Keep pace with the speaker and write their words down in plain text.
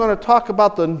I'm going to talk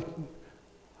about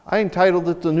I entitled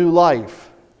it The New Life.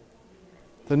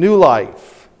 The new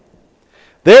life.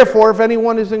 Therefore, if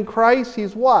anyone is in Christ,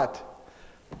 he's what?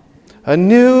 A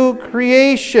new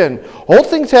creation. Old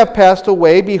things have passed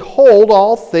away. Behold,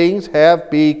 all things have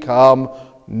become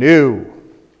new.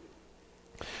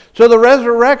 So the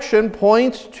resurrection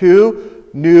points to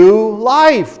new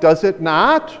life, does it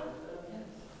not?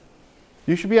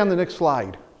 You should be on the next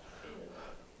slide.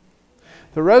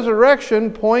 The resurrection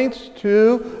points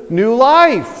to new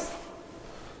life.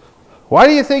 Why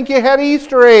do you think you had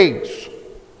Easter eggs?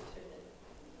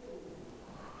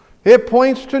 It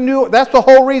points to new. That's the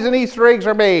whole reason Easter eggs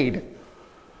are made.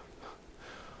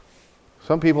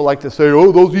 Some people like to say,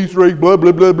 oh, those Easter eggs, blah,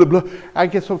 blah, blah, blah, blah. I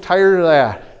get so tired of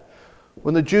that.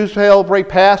 When the Jews celebrate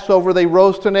Passover, they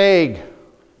roast an egg.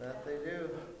 That they do.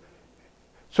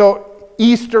 So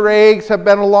Easter eggs have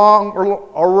been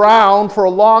around for a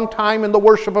long time in the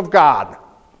worship of God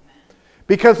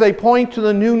because they point to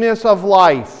the newness of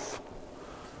life.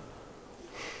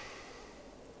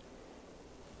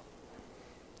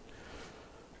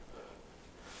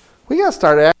 We got to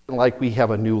start acting like we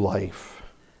have a new life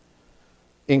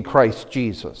in Christ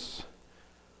Jesus.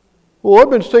 Well, I've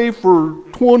been saved for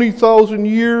 20,000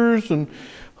 years, and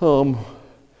you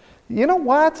know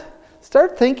what?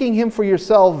 Start thanking Him for your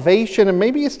salvation, and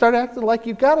maybe you start acting like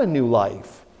you've got a new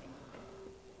life.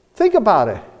 Think about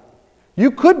it. You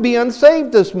could be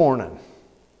unsaved this morning.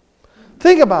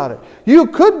 Think about it. You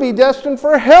could be destined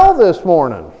for hell this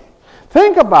morning.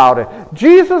 Think about it.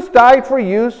 Jesus died for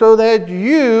you so that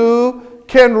you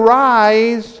can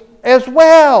rise as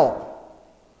well.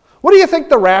 What do you think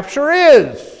the rapture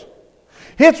is?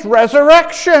 It's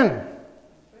resurrection.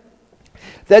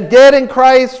 The dead in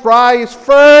Christ rise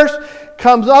first,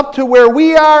 comes up to where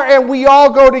we are, and we all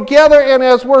go together. And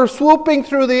as we're swooping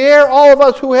through the air, all of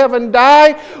us who haven't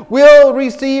died will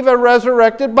receive a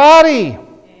resurrected body.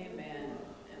 Amen.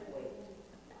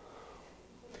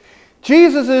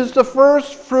 Jesus is the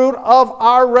first fruit of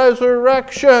our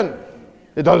resurrection.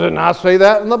 It does it not say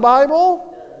that in the Bible?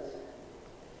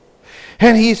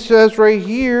 And he says right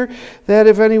here that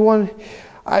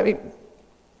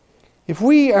if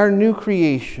we are new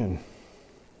creation,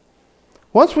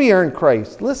 once we are in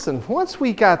Christ, listen, once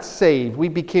we got saved,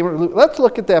 let's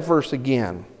look at that verse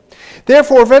again.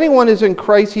 Therefore, if anyone is in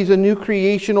Christ, he's a new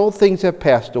creation. Old things have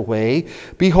passed away.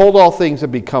 Behold, all things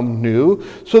have become new.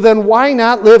 So then why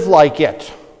not live like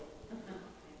it?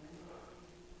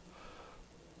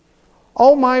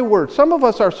 Oh my word, some of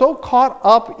us are so caught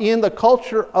up in the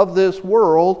culture of this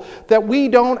world that we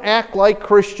don't act like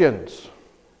Christians.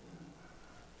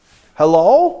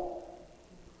 Hello?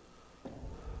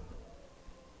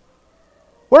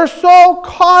 We're so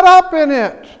caught up in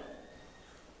it.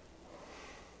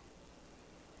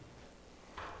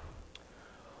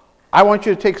 I want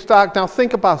you to take stock. Now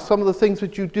think about some of the things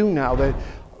that you do now. That,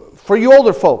 for you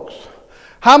older folks,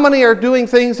 how many are doing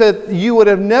things that you would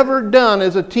have never done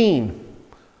as a teen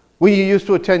when you used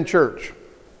to attend church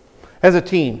as a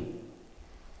teen?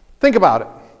 Think about it.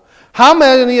 How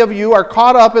many of you are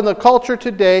caught up in the culture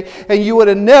today and you would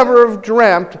have never have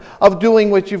dreamt of doing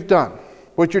what you've done,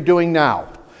 what you're doing now,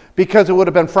 because it would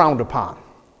have been frowned upon?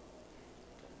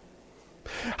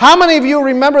 How many of you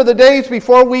remember the days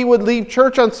before we would leave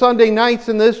church on Sunday nights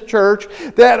in this church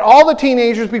that all the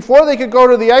teenagers, before they could go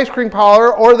to the ice cream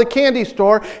parlor or the candy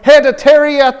store, had to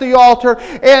tarry at the altar,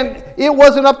 and it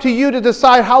wasn't up to you to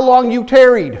decide how long you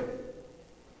tarried?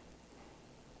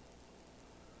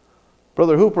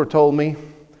 Brother Hooper told me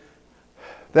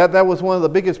that was one of the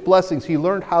biggest blessings. He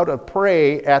learned how to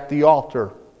pray at the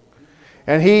altar.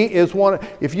 And he is one,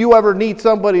 if you ever need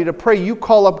somebody to pray, you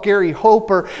call up Gary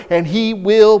Hooper and he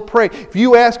will pray. If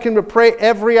you ask him to pray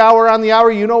every hour on the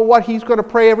hour, you know what? He's going to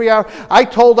pray every hour. I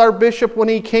told our bishop when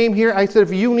he came here, I said,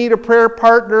 if you need a prayer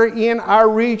partner in our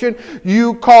region,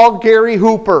 you call Gary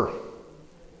Hooper.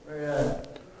 Yeah.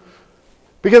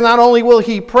 Because not only will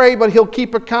he pray, but he'll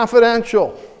keep it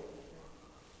confidential.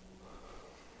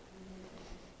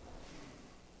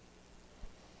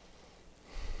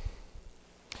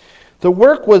 The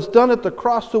work was done at the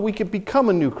cross so we could become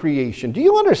a new creation. Do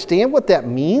you understand what that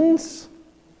means?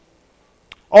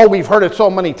 Oh, we've heard it so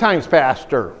many times,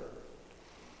 Pastor.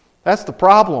 That's the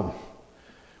problem.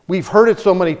 We've heard it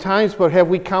so many times, but have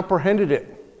we comprehended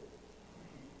it?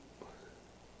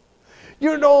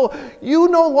 You no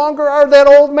longer are that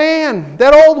old man,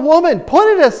 that old woman.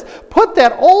 Put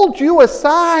that old you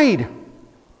aside.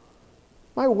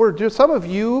 My word, some of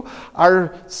you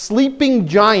are sleeping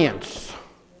giants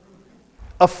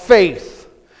of faith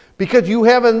because you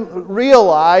haven't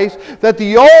realized that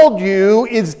the old you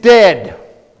is dead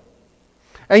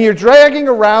and you're dragging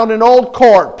around an old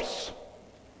corpse.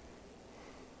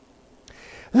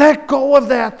 Let go of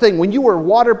that thing. When you were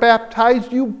water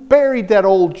baptized, you buried that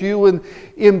old you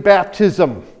in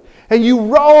baptism. And you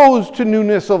rose to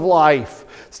newness of life.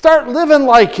 Start living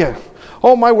like it.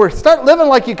 Oh my word. Start living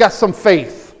like you got some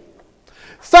faith.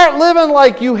 Start living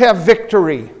like you have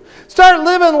victory. Start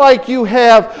living like you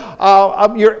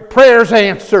have your prayers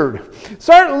answered.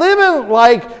 Start living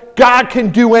like God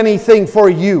can do anything for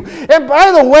you. And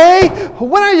by the way,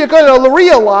 when are you going to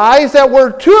realize that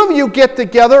where two of you get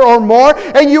together or more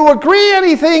and you agree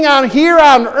anything on here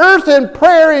on earth in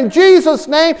prayer in Jesus'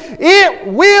 name, it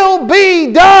will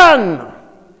be done.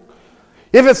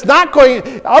 If it's not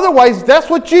going, otherwise that's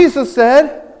what Jesus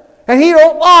said, and he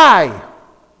don't lie.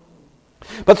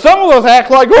 But some of us act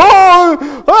like,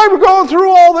 oh, I'm going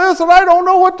through all this and I don't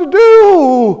know what to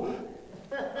do.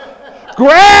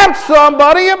 Grab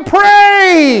somebody and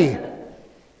pray.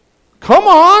 Come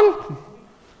on.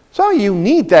 Some of you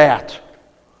need that.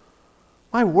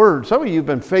 My word, some of you have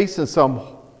been facing some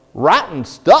rotten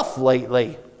stuff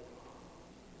lately.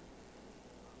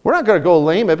 We're not going to go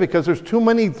name it because there's too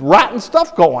many rotten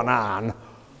stuff going on.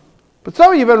 But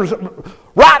some of you have been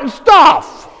rotten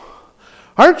stuff.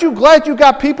 Aren't you glad you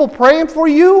got people praying for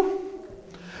you?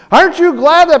 Aren't you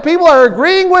glad that people are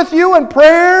agreeing with you in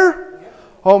prayer?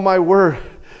 Oh my word,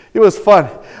 it was fun.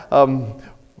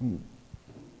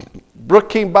 Brooke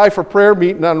came by for prayer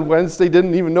meeting on Wednesday,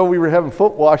 didn't even know we were having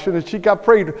foot washing, and she got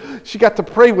to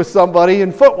pray with somebody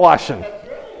in foot washing.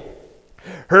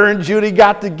 Her and Judy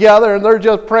got together and they're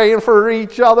just praying for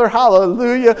each other.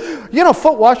 Hallelujah. You know,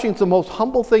 foot washing is the most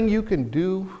humble thing you can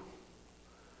do.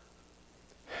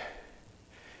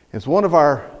 It's one of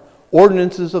our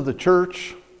ordinances of the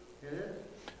church.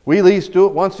 We at least do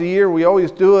it once a year. We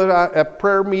always do it at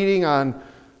prayer meeting on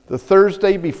the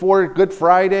Thursday before Good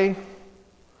Friday.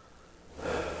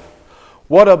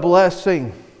 What a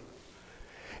blessing.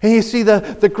 And you see,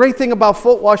 the great thing about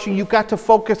foot washing, you got to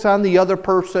focus on the other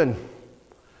person.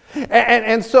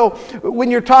 And so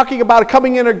when you're talking about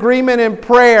coming in agreement in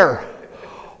prayer,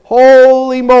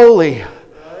 holy moly,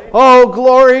 oh,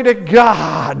 glory to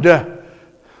God.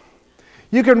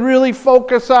 You can really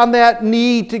focus on that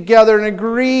need together and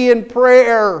agree in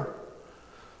prayer.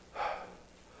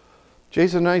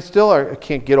 Jason and I I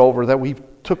can't get over that we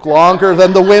took longer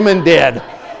than the women did.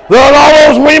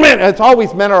 All those women. It's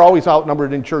always, men are always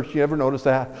outnumbered in church. You ever notice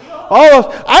that? All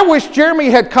those, I wish Jeremy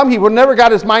had come. He would never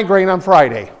got his migraine on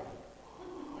Friday.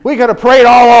 We could have prayed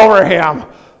all over him,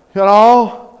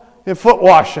 in foot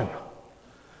washing.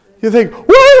 You think,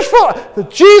 where's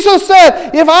foot? Jesus said,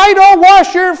 if I don't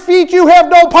wash your feet, you have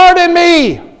no part in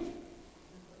me.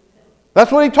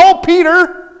 That's what he told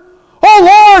Peter.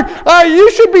 Oh, Lord,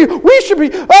 we should be.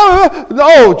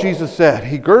 No, Jesus said.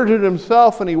 He girded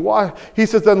himself and he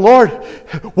said, then, Lord,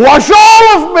 wash all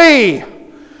of me.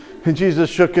 And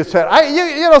Jesus shook his head.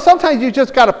 Sometimes you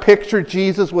just got to picture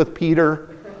Jesus with Peter.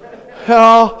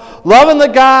 Loving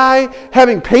the guy,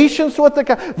 having patience with the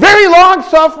guy, very long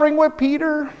suffering with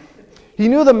Peter. He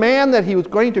knew the man that he was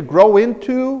going to grow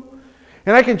into.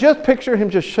 And I can just picture him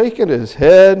just shaking his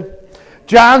head.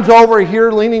 John's over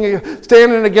here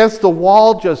standing against the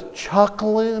wall, just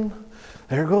chuckling.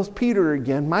 There goes Peter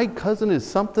again. My cousin is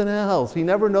something else. He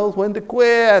never knows when to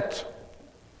quit.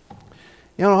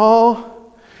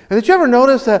 And did you ever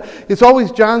notice that it's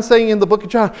always John saying in the book of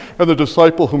John, and the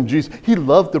disciple whom Jesus, he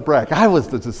loved to brag. I was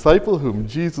the disciple whom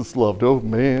Jesus loved. Oh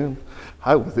man,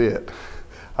 I was it.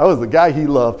 I was the guy he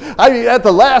loved. At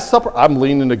the Last Supper, I'm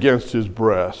leaning against his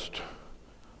breast.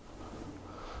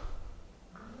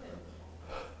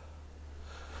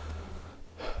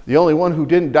 The only one who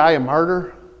didn't die a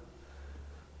martyr.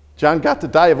 John got to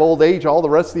die of old age. All the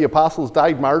rest of the apostles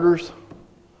died martyrs.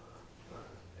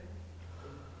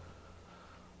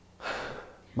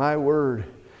 My word.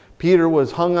 Peter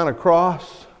was hung on a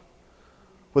cross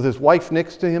with his wife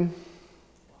next to him.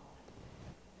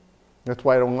 That's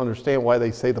why I don't understand why they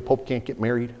say the Pope can't get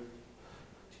married.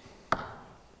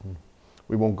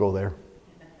 We won't go there.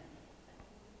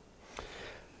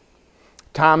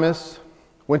 Thomas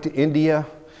went to India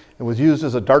and was used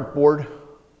as a dartboard.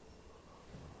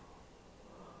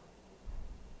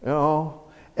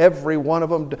 Every one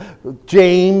of them.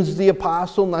 James the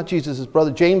apostle, not Jesus' brother,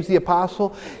 James the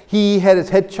apostle, he had his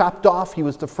head chopped off. He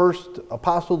was the first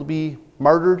apostle to be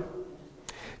martyred.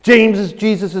 James,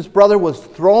 Jesus' brother, was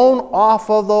thrown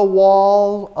off of the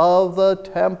wall of the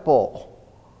temple.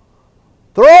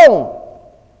 Thrown!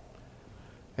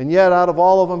 And yet, out of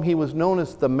all of them, he was known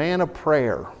as the man of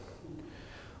prayer.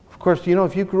 Of course,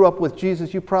 if you grew up with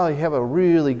Jesus, you probably have a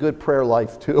really good prayer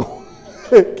life too.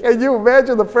 Can you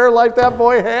imagine the prayer life that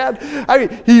boy had? I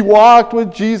mean, he walked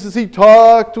with Jesus. He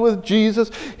talked with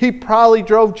Jesus. He probably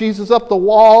drove Jesus up the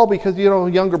wall because,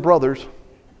 younger brothers.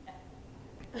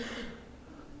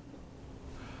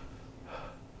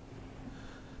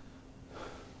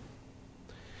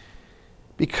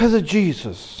 Because of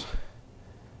Jesus,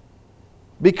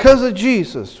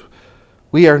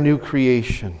 we are new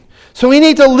creation. So we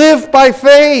need to live by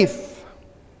faith.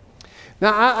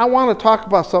 Now, I want to talk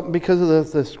about something because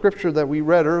of the scripture that we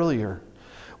read earlier.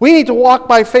 We need to walk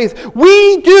by faith.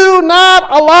 We do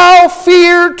not allow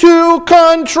fear to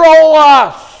control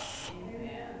us.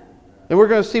 Amen. And we're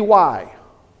going to see why.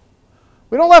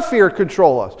 We don't let fear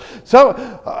control us. Some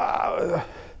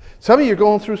of you are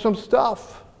going through some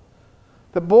stuff.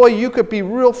 But boy, you could be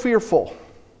real fearful.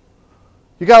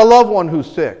 You got a loved one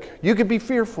who's sick. You could be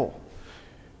fearful.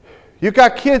 You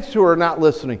got kids who are not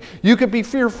listening. You could be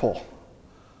fearful.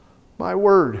 My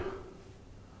word.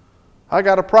 I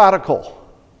got a prodigal.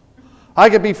 I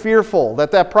could be fearful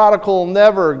that prodigal will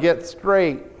never get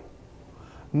straight.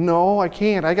 No, I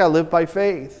can't. I got to live by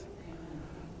faith.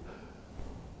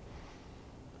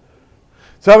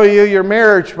 Some of you, your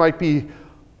marriage might be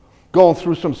going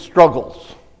through some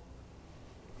struggles.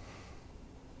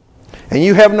 And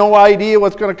you have no idea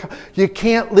what's going to come. You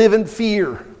can't live in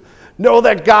fear. Know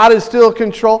that God is still in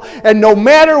control. And no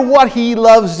matter what, He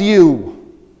loves you.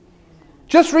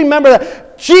 Just remember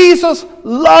that Jesus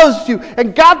loves you.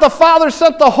 And God the Father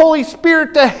sent the Holy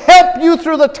Spirit to help you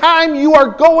through the time you are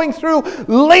going through.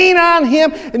 Lean on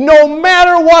Him no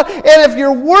matter what. And if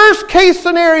your worst case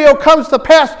scenario comes to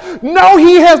pass, know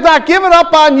He has not given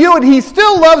up on you. And He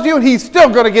still loves you. And He's still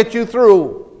going to get you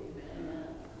through.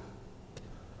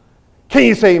 Can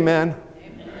you say amen?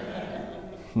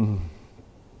 Amen.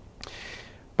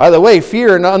 By the way,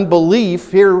 fear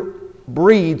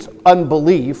breeds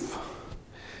unbelief.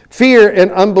 Fear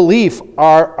and unbelief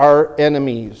are our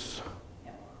enemies.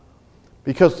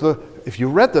 Because if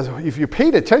you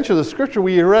paid attention to the scripture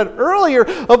we read earlier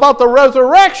about the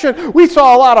resurrection, we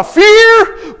saw a lot of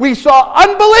fear, we saw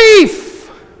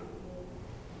unbelief.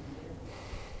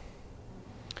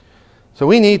 So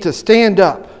we need to stand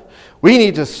up. We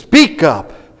need to speak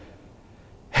up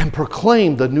and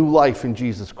proclaim the new life in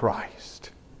Jesus Christ.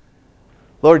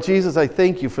 Lord Jesus, I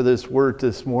thank you for this word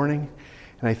this morning.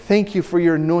 And I thank you for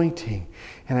your anointing.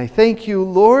 And I thank you,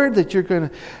 Lord, that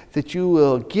you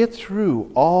will get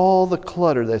through all the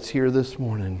clutter that's here this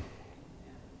morning.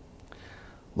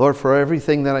 Lord, for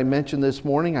everything that I mentioned this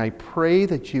morning, I pray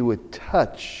that you would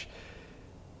touch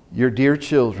your dear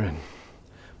children,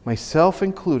 myself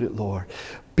included, Lord.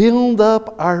 Build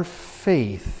up our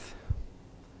faith.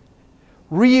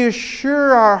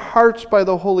 Reassure our hearts by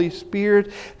the Holy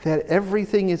Spirit that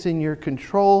everything is in your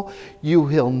control. You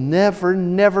will never,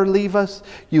 never leave us.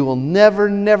 You will never,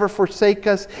 never forsake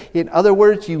us. In other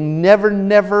words, you never,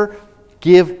 never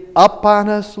give up on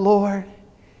us, Lord.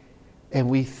 And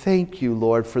we thank you,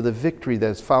 Lord, for the victory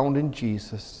that's found in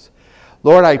Jesus.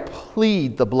 Lord, I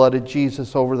plead the blood of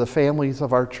Jesus over the families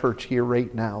of our church here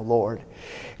right now, Lord.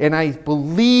 And I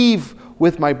believe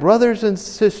with my brothers and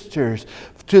sisters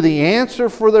to the answer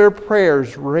for their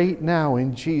prayers right now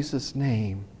in Jesus'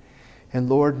 name. And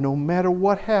Lord, no matter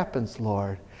what happens,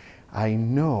 Lord, I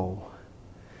know,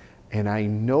 and I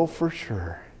know for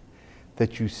sure,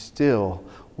 that you still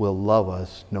will love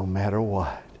us no matter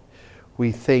what.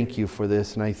 We thank you for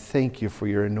this, and I thank you for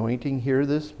your anointing here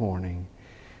this morning.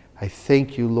 I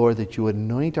thank you, Lord, that you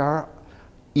anoint our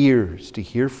ears to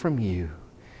hear from you,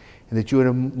 and that you would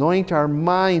anoint our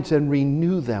minds and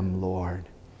renew them, Lord.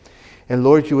 And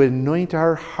Lord, you would anoint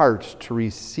our hearts to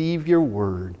receive your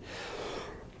word.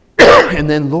 And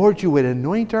then, Lord, you would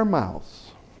anoint our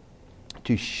mouths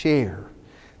to share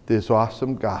this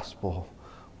awesome gospel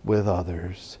with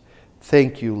others.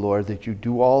 Thank you, Lord, that you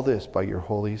do all this by your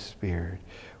Holy Spirit.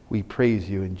 We praise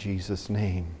you in Jesus'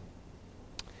 name.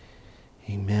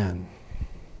 Amen.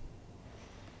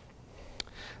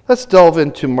 Let's delve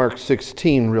into Mark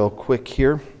 16 real quick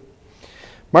here.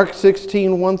 Mark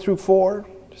 16, 1 through 4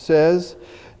 says,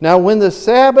 Now when the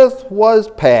Sabbath was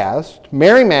past,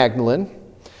 Mary Magdalene,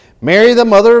 Mary the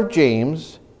mother of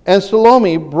James, and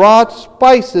Salome brought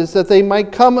spices that they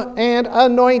might come and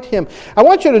anoint him. I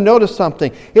want you to notice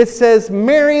something. It says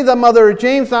Mary the mother of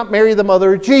James, not Mary the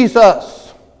mother of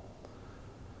Jesus.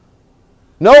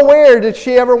 Nowhere did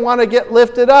she ever want to get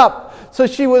lifted up. So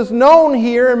she was known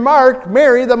here in Mark,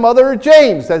 Mary, the mother of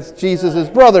James. That's Jesus'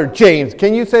 brother, James.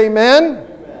 Can you say amen?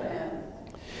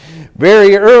 Amen.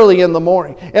 Very early in the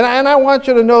morning. And I want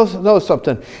you to know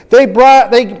something.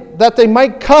 That they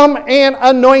might come and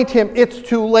anoint him. It's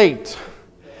too late.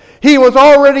 He was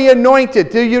already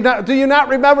anointed. Do you not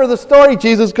remember the story?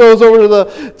 Jesus goes over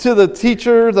to the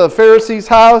teacher, the Pharisee's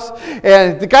house,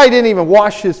 and the guy didn't even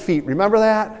wash his feet. Remember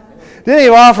that? Didn't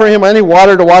even offer him any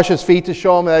water to wash his feet to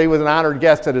show him that he was an honored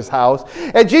guest at his house.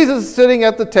 And Jesus is sitting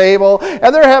at the table,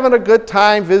 and they're having a good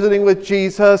time visiting with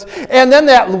Jesus. And then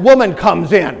that woman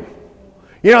comes in.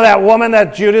 You know that woman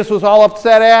that Judas was all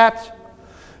upset at?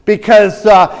 Because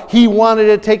he wanted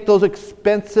to take those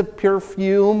expensive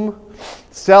perfume,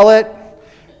 sell it,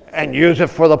 and use it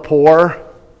for the poor.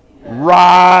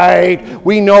 Right.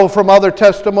 We know from other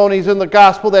testimonies in the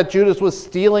gospel that Judas was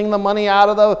stealing the money out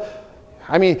of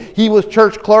he was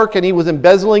church clerk and he was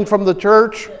embezzling from the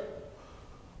church.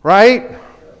 Right?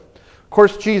 Of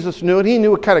course, Jesus knew it. He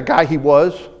knew what kind of guy he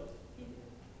was.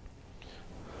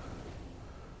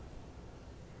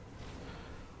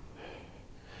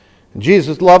 And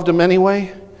Jesus loved him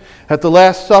anyway. At the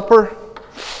Last Supper,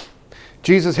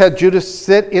 Jesus had Judas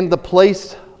sit in the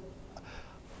place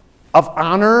of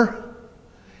honor.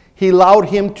 He allowed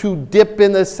him to dip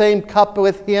in the same cup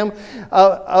with him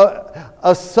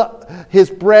his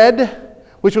bread,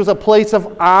 which was a place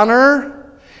of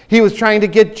honor. He was trying to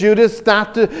get Judas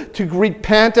not to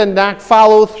repent and not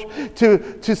follow,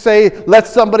 to say, let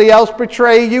somebody else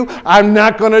betray you. I'm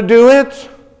not going to do it.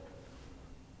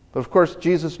 But of course,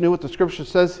 Jesus knew what the Scripture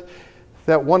says,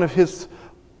 that one of his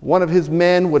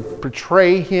men would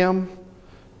betray him.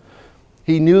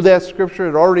 He knew that Scripture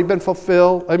had already been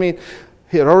fulfilled.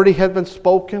 It already had been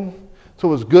spoken, so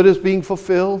it was good as being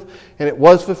fulfilled, and it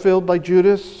was fulfilled by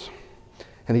Judas,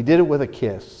 and he did it with a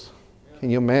kiss. Can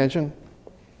you imagine?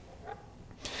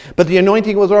 But the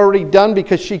anointing was already done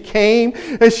because she came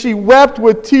and she wept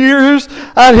with tears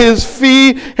at his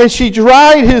feet, and she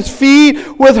dried his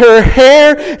feet with her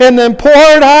hair and then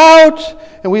poured out.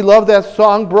 And we love that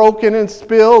song, broken and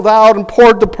spilled out and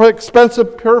poured the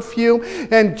expensive perfume.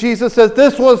 And Jesus says,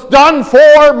 this was done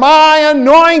for my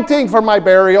anointing, for my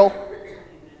burial.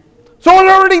 So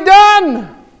it's already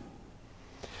done.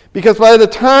 Because by the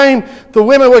time the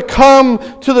women would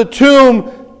come to the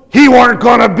tomb, he weren't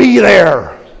going to be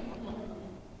there.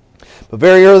 But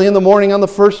very early in the morning on the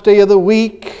first day of the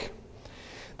week,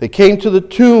 they came to the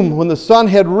tomb when the sun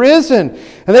had risen.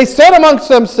 And they said amongst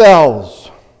themselves,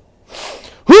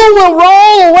 who will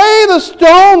roll away the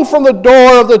stone from the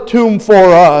door of the tomb for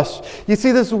us? You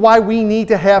see, this is why we need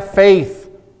to have faith.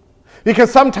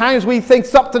 Because sometimes we think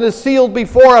something is sealed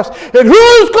before us. And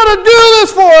who's going to do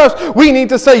this for us? We need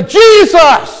to say,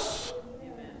 Jesus!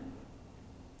 Amen.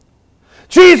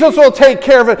 Jesus will take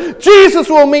care of it. Jesus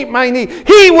will meet my need.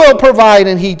 He will provide,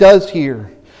 and He does here.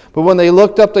 But when they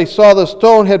looked up, they saw the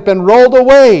stone had been rolled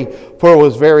away, for it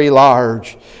was very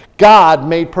large. God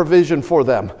made provision for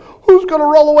them. Who's going to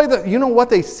roll away you know what?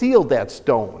 They sealed that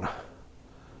stone.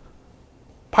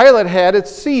 Pilate had it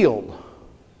sealed.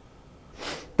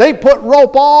 They put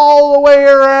rope all the way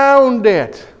around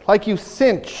it, like you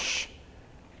cinch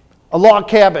a log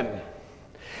cabin.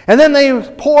 And then they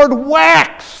poured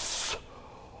wax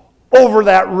over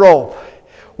that rope,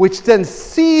 which then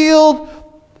sealed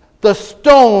the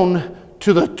stone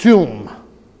to the tomb.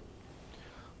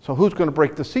 So who's going to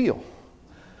break the seal?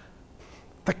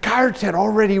 The guards had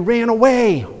already ran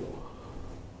away.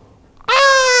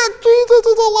 Jesus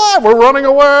is alive. We're running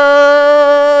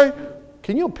away.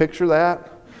 Can you picture that?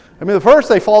 At first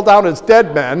they fall down as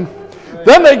dead men.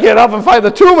 Then they get up and find the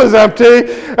tomb is empty.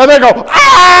 And they go,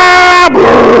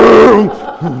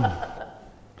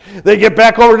 They get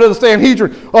back over to the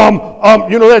Sanhedrin.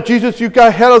 You know that Jesus you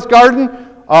got had us guarding?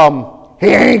 He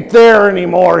ain't there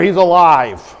anymore. He's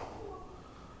alive.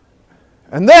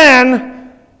 And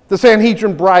then the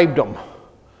Sanhedrin bribed them.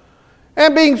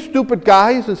 And being stupid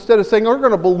guys, instead of saying, we're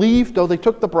going to believe, no, they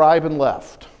took the bribe and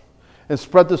left. And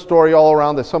spread the story all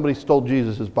around that somebody stole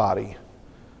Jesus' body.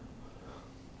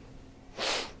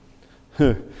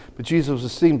 But Jesus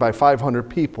was seen by 500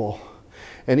 people.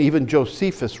 And even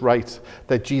Josephus writes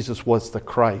that Jesus was the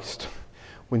Christ.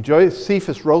 When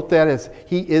Josephus wrote that as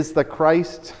he is the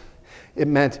Christ, it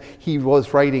meant he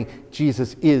was writing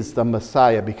Jesus is the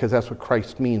Messiah, because that's what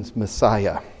Christ means,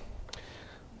 Messiah.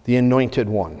 The anointed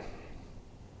one.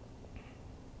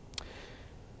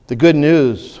 The good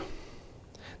news,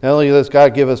 not only does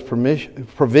God give us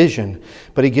provision,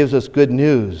 but He gives us good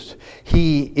news.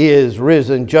 He is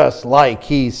risen just like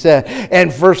He said.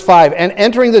 And verse 5, and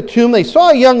entering the tomb, they saw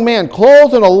a young man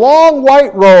clothed in a long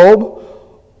white robe,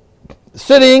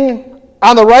 sitting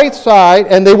on the right side,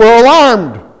 and they were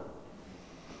alarmed.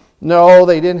 No,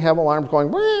 they didn't have alarms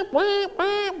going, wah, wah,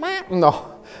 wah, wah.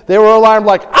 No, they were alarmed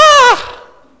like, ah!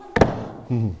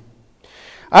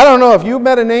 I don't know if you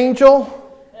met an angel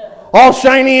all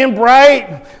shiny and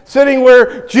bright, sitting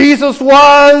where Jesus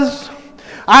was,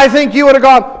 I think you would have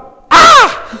gone,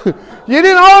 ah! You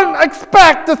didn't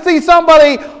expect to see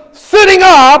somebody sitting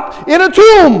up in a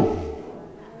tomb.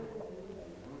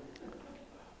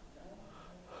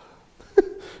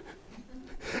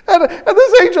 And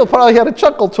this angel probably had to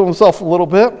chuckle to himself a little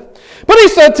bit. But he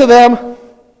said to them,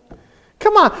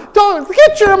 come on, don't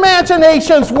get your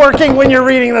imaginations working when you're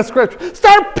reading the scripture.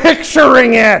 Start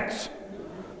picturing it.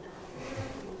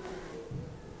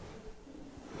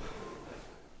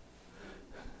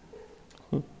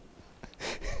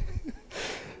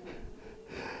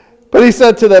 But he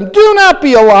said to them, do not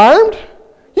be alarmed.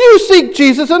 You seek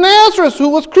Jesus of Nazareth, who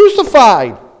was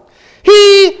crucified. He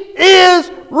is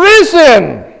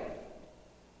risen.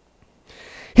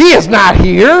 He is not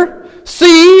here.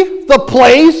 See the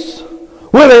place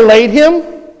where they laid him?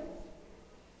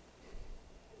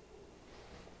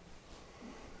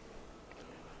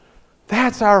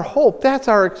 That's our hope. That's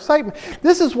our excitement.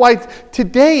 This is why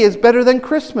today is better than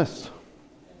Christmas.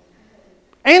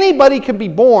 Anybody can be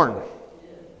born.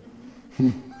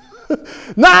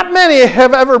 Not many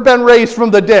have ever been raised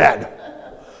from the dead.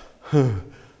 And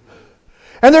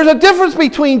there's a difference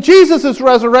between Jesus'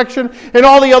 resurrection and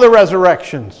all the other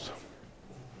resurrections.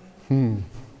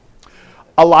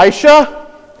 Elijah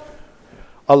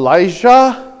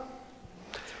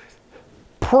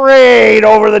prayed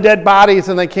over the dead bodies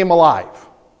and they came alive.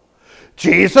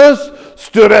 Jesus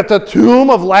stood at the tomb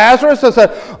of Lazarus and said,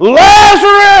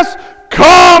 Lazarus,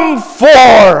 come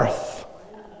forth.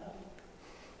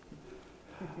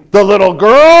 The little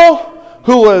girl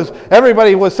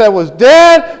everybody said was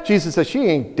dead. Jesus said, she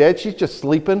ain't dead. She's just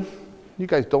sleeping. You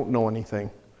guys don't know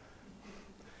anything.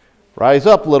 Rise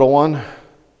up, little one.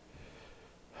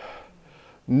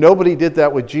 Nobody did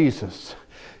that with Jesus.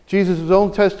 Jesus'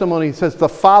 own testimony says, the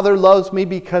Father loves me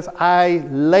because I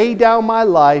lay down my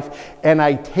life and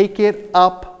I take it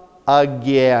up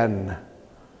again.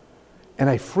 And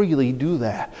I freely do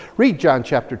that. Read John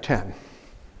chapter 10.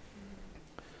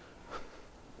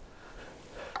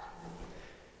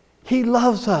 He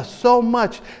loves us so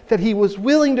much that he was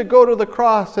willing to go to the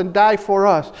cross and die for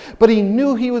us. But he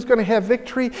knew he was going to have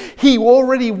victory. He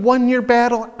already won your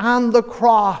battle on the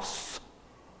cross.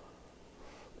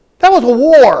 That was a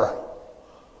war.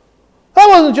 That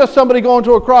wasn't just somebody going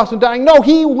to a cross and dying. No,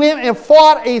 he went and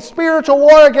fought a spiritual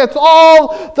war against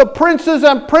all the princes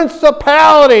and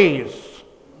principalities.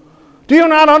 Do you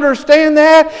not understand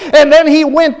that? And then he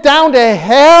went down to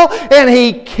hell and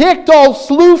he kicked old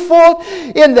Slewfoot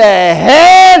in the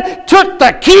head, took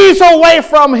the keys away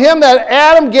from him that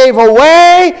Adam gave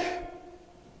away.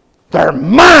 They're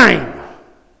mine.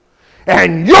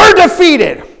 And you're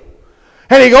defeated.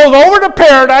 And he goes over to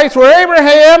paradise where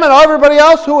Abraham and everybody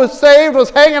else who was saved was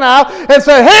hanging out and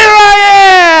said, here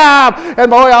I am! And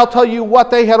boy, I'll tell you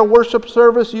what, they had a worship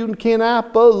service you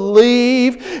cannot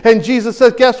believe. And Jesus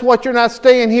says, guess what? You're not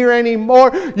staying here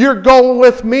anymore. You're going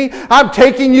with me. I'm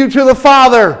taking you to the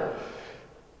Father.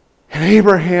 And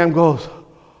Abraham goes,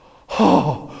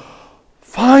 oh,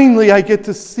 finally I get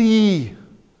to see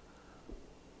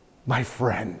my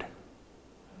friend.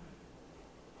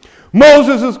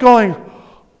 Moses is going,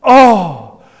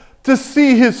 oh, to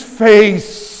see his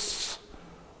face.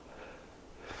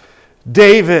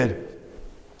 David,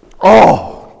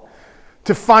 oh,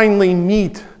 to finally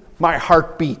meet my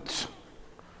heartbeat.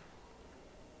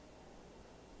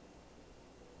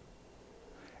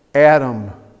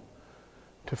 Adam,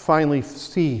 to finally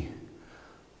see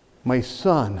my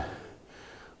son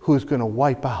who's going to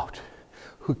wipe out,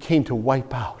 who came to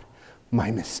wipe out my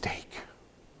mistake.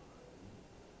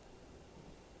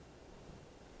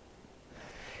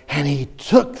 And he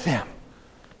took them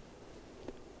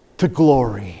to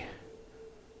glory.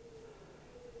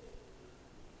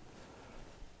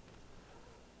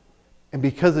 And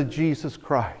because of Jesus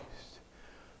Christ,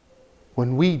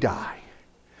 when we die,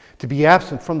 to be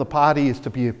absent from the body is to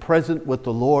be present with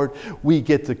the Lord. We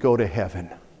get to go to heaven.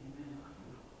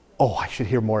 Oh, I should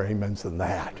hear more amens than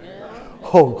that.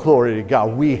 Oh, glory to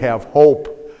God. We have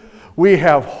hope. We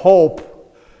have hope.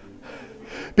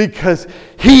 Because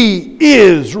he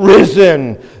is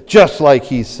risen, just like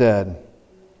he said.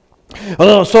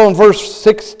 So in verse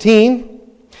 16,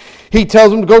 he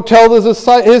tells them to go tell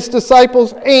his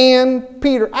disciples and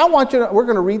Peter. We're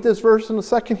going to read this verse in a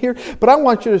second here, but I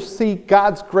want you to see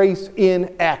God's grace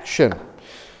in action.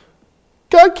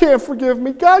 God can't forgive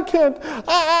me. God can't.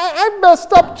 I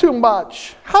messed up too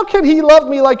much. How can he love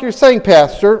me like you're saying,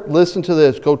 Pastor? Listen to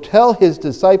this. Go tell his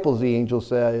disciples, the angel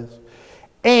says,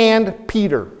 and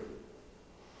Peter.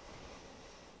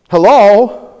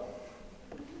 Hello?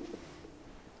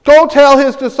 Go tell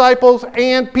his disciples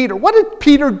and Peter. What did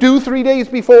Peter do 3 days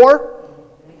before?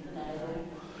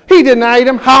 He denied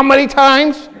him. How many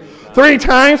times? 3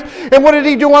 times. And what did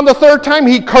he do on the 3rd time?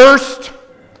 He cursed.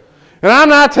 And I'm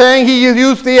not saying he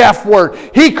used the F word.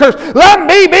 He cursed. Let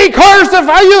me be cursed if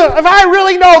I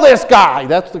really know this guy.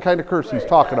 That's the kind of curse he's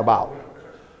talking about.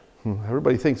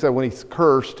 Everybody thinks that when he's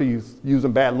cursed, he's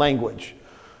using bad language.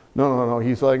 No.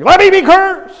 He's like, let me be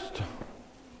cursed.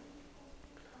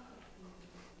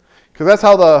 Because that's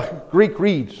how the Greek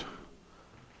reads.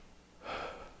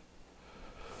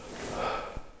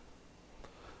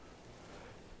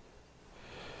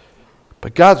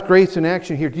 But God's grace in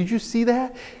action here. Did you see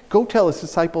that? Go tell his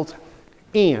disciples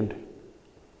and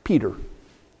Peter.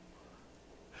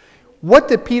 What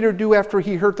did Peter do after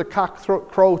he heard the cock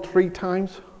crow 3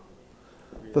 times?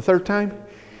 The 3rd time?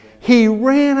 He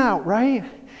ran out, right?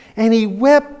 And he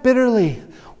wept bitterly.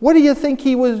 What do you think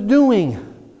he was doing?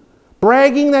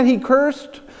 Bragging that he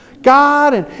cursed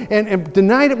God and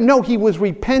denied him? No, he was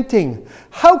repenting.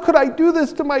 How could I do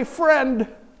this to my friend?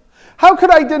 How could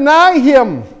I deny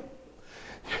him?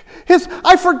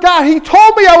 I forgot. He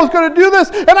told me I was going to do this,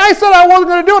 and I said I wasn't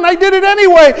going to do it, and I did it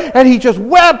anyway. And he just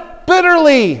wept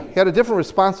bitterly. He had a different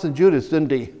response than Judas,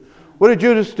 didn't he? What did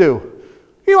Judas do?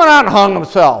 He went out and hung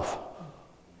himself.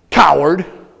 Coward.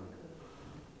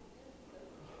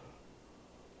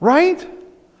 Right?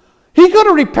 He could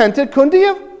have repented, couldn't he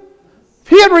have? If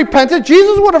he had repented,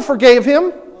 Jesus would have forgave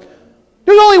him.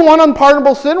 There's only one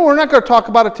unpardonable sin. We're not going to talk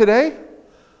about it today.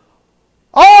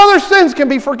 All other sins can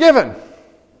be forgiven.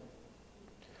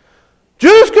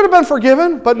 Judas could have been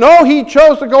forgiven, but no, he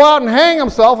chose to go out and hang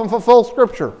himself and fulfill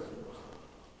Scripture.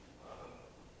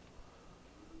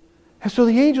 And so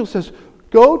the angel says,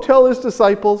 go tell his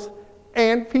disciples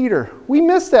and Peter. We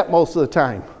miss that most of the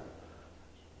time.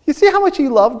 You see how much he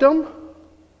loved them?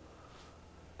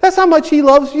 That's how much he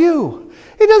loves you.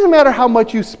 It doesn't matter how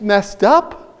much you messed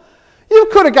up. You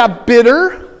could have got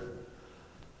bitter.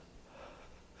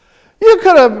 You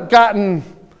could have gotten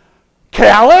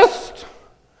calloused.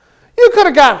 You could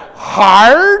have got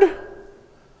hard.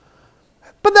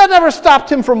 But that never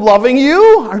stopped him from loving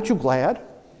you. Aren't you glad?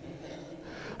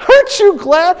 Aren't you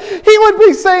glad? He would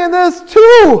be saying this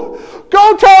too.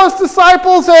 Go tell his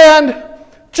disciples and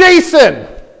Jason.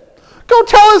 Go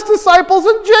tell his disciples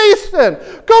and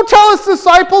Jason. Go tell his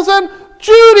disciples and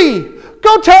Judy.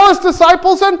 Go tell his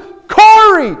disciples and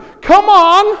Corey. Come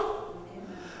on.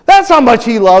 That's how much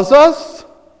he loves us.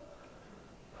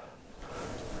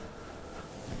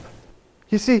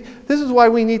 You see, this is why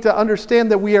we need to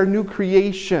understand that we are new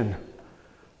creation.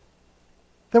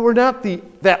 That we're not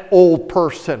that old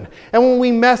person. And when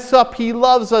we mess up, he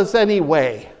loves us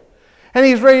anyway. And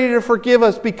he's ready to forgive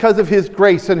us because of his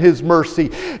grace and his mercy.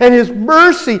 And his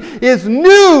mercy is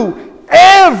new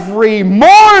every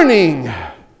morning.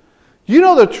 You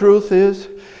know the truth is,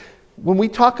 when we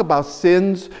talk about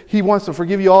sins, he wants to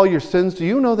forgive you all your sins. Do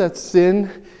you know that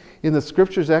sin in the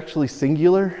Scripture is actually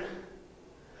singular?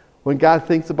 When God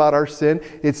thinks about our sin,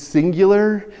 it's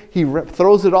singular. He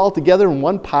throws it all together in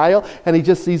one pile, and he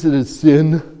just sees it as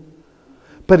sin.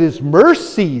 But his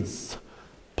mercies,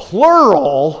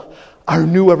 plural, are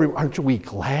new every... Aren't we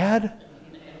glad?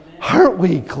 Aren't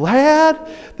we glad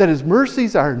that his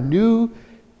mercies are new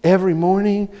every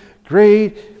morning?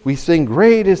 Great. We sing,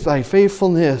 great is thy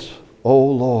faithfulness, O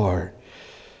Lord.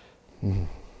 And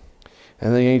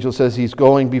the angel says he's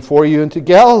going before you into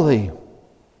Galilee.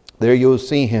 There you will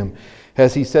see him,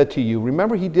 as he said to you.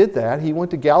 Remember, he did that. He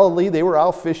went to Galilee. They were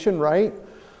out fishing, right?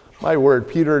 My word,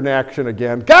 Peter in action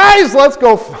again. Guys, let's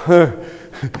go.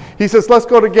 He says, let's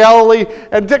go to Galilee.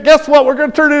 And guess what? We're going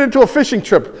to turn it into a fishing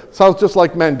trip. Sounds just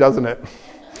like men, doesn't it?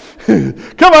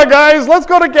 Come on, guys. Let's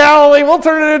go to Galilee. We'll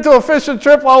turn it into a fishing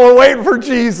trip while we're waiting for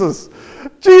Jesus.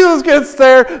 Jesus gets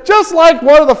there, just like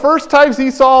one of the first times he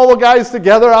saw all the guys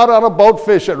together out on a boat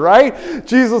fishing, right?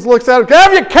 Jesus looks at him,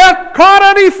 have you caught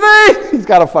anything? He's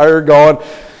got a fire going.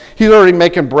 He's already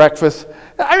making breakfast.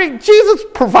 I mean, Jesus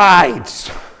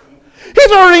provides.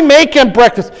 He's already making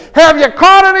breakfast. Have you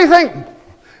caught anything?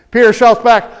 Peter shouts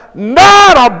back,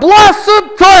 not a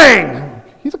blessed thing.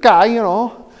 He's a guy, you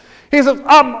know. He says,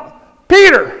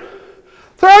 Peter,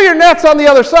 throw your nets on the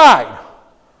other side.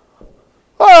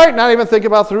 All right, not even thinking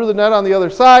about threw the net on the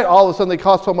other side. All of a sudden they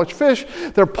caught so much fish,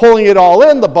 they're pulling it all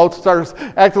in. The boat starts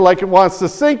acting like it wants to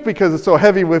sink because it's so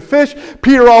heavy with fish.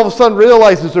 Peter all of a sudden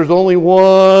realizes there's only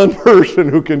one person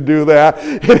who can do that.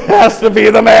 It has to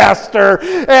be the master.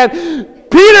 And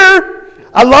Peter,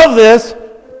 I love this.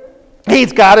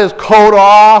 He's got his coat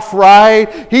off,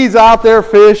 right? He's out there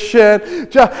fishing.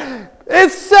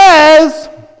 It says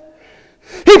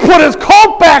he put his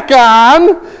coat back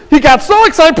on. He got so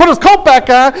excited, put his coat back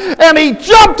on, and he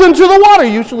jumped into the water.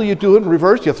 Usually you do it in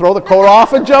reverse. You throw the coat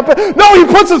off and jump in. No, he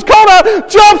puts his coat on,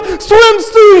 jumps, swims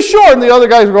to the shore. And the other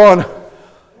guy's going,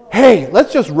 hey,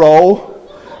 let's just row.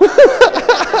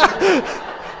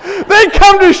 They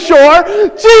come to shore.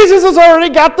 Jesus has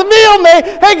already got the meal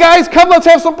made. Hey, guys, come, let's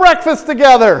have some breakfast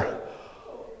together.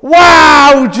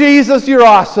 Wow, Jesus, you're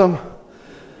awesome.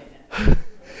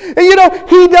 And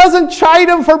he doesn't chide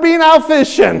him for being out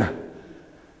fishing.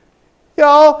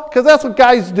 Because that's what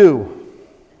guys do.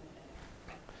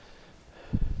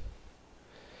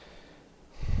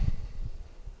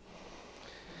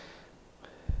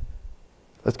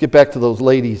 Let's get back to those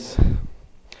ladies.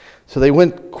 So they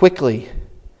went quickly.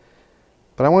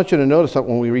 But I want you to notice that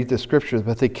when we read the scriptures,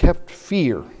 that they kept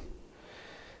fear.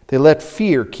 They let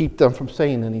fear keep them from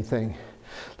saying anything.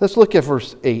 Let's look at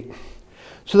verse 8.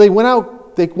 So they went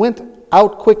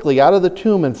out quickly out of the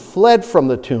tomb and fled from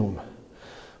the tomb.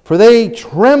 For they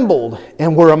trembled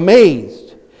and were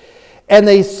amazed. And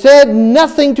they said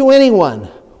nothing to anyone.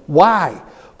 Why?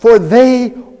 For they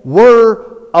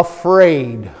were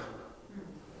afraid.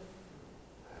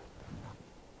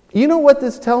 You know what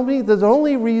this tells me? The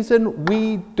only reason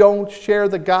we don't share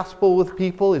the gospel with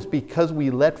people is because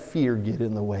we let fear get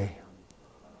in the way.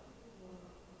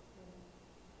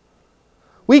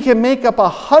 We can make up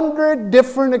 100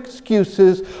 different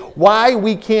excuses why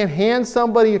we can't hand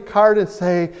somebody a card and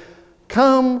say,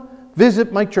 come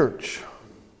visit my church.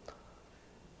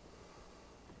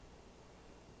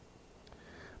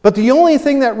 But the only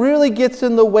thing that really gets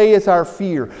in the way is our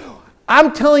fear.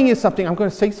 I'm telling you something. I'm going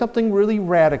to say something really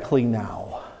radically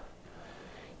now.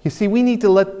 You see, we need to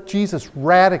let Jesus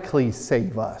radically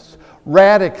save us,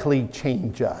 radically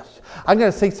change us. I'm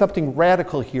going to say something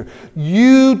radical here.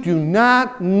 You do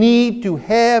not need to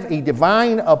have a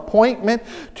divine appointment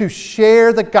to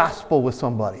share the gospel with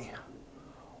somebody.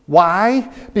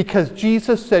 Why? Because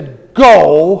Jesus said,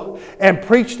 go and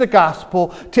preach the gospel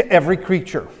to every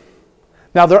creature.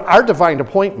 Now, there are divine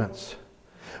appointments.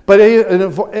 But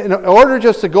in order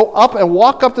just to go up and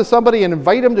walk up to somebody and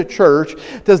invite them to church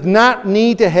does not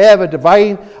need to have a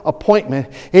divine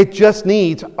appointment. It just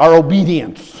needs our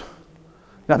obedience.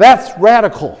 Now that's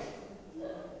radical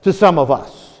to some of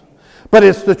us, but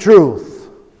it's the truth.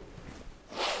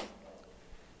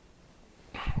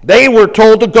 They were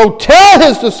told to go tell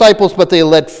his disciples, but they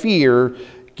let fear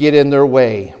get in their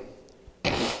way.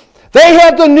 They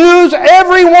had the news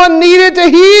everyone needed to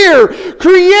hear.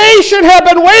 Creation had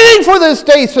been waiting for this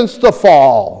day since the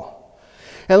fall.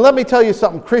 And let me tell you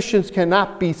something, Christians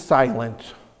cannot be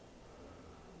silent.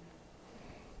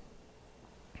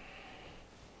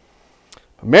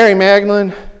 Mary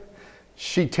Magdalene,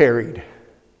 she tarried.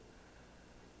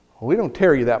 Well, we don't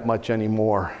tarry that much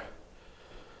anymore.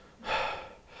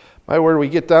 My word, we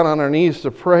get down on our knees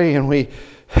to pray and we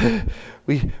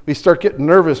start getting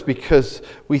nervous because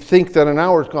we think that an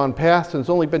hour's gone past and it's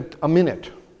only been a minute.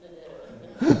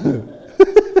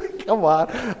 Come on.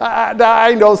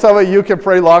 I know some of you can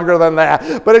pray longer than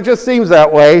that, but it just seems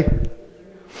that way.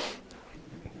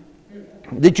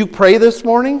 Did you pray this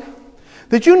morning?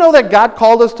 Did you know that God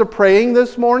called us to praying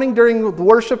this morning during the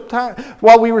worship time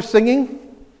while we were singing?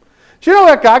 Did you know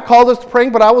that God called us to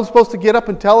praying, but I was supposed to get up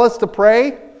and tell us to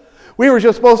pray? We were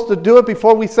just supposed to do it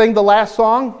before we sang the last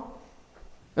song.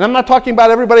 And I'm not talking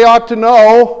about everybody ought to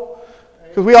know,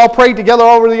 because we all prayed together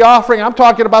over the offering. I'm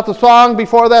talking about the song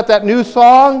before that new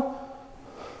song.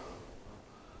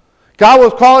 God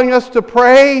was calling us to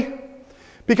pray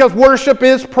because worship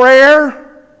is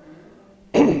prayer.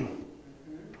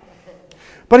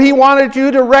 But he wanted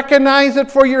you to recognize it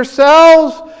for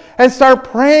yourselves and start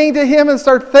praying to him and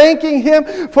start thanking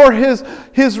him for his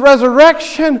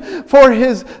resurrection, for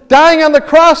his dying on the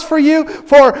cross for you,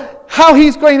 for how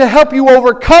he's going to help you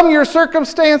overcome your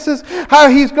circumstances, how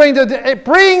he's going to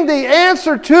bring the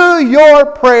answer to your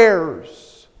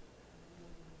prayers.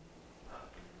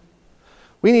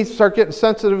 We need to start getting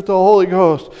sensitive to the Holy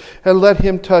Ghost and let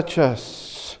him touch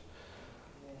us.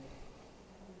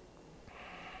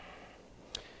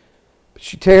 But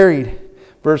she tarried.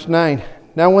 Verse 9.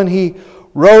 Now when he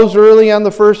rose early on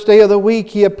the first day of the week,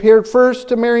 he appeared first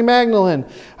to Mary Magdalene,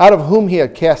 out of whom he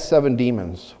had cast 7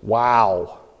 demons.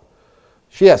 Wow.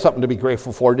 She had something to be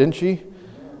grateful for, didn't she?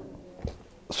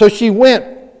 So she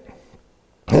went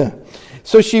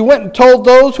and told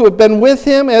those who had been with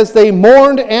him as they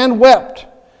mourned and wept.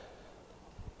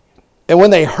 And when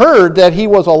they heard that he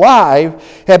was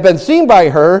alive, had been seen by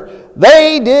her,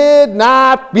 they did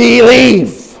not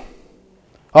believe.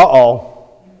 Uh-oh.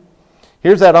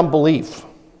 Here's that unbelief.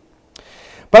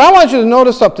 But I want you to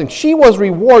notice something. She was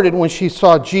rewarded when she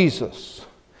saw Jesus.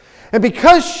 And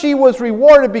because she was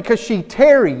rewarded, because she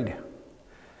tarried,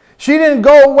 she didn't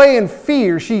go away in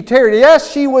fear. She tarried.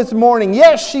 Yes, she was mourning.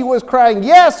 Yes, she was crying.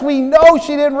 Yes, we know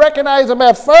she didn't recognize him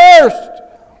at first.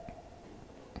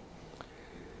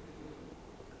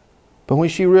 But when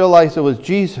she realized it was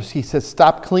Jesus, he said,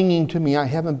 stop clinging to me. I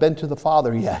haven't been to the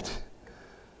Father yet.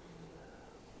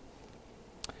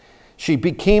 She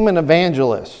became an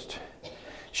evangelist.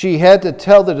 She had to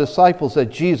tell the disciples that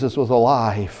Jesus was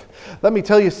alive. Let me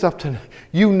tell you something.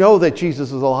 You know that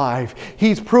Jesus is alive.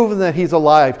 He's proven that he's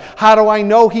alive. How do I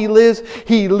know he lives?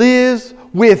 He lives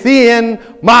within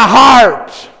my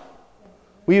heart.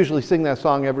 We usually sing that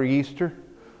song every Easter.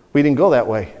 We didn't go that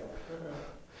way.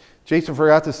 Jason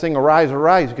forgot to sing Arise,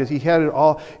 Arise, because he had it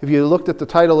all. If you looked at the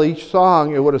title of each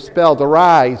song, it would have spelled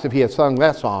Arise if he had sung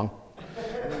that song.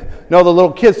 No, the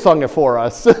little kids sung it for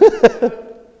us. So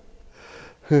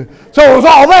it was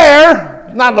all there,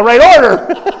 not in the right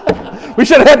order. We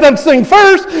should have had them sing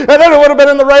first, and then it would have been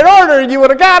in the right order, and you would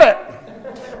have got it.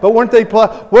 But weren't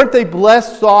they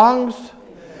blessed songs?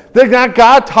 Did not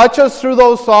God touch us through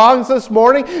those songs this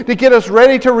morning to get us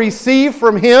ready to receive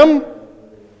from Him?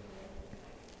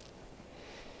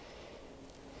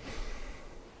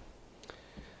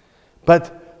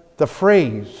 But the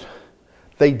phrase,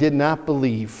 they did not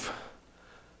believe.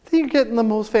 They're getting the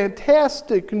most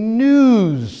fantastic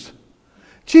news.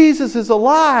 Jesus is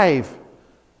alive.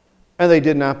 And they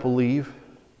did not believe.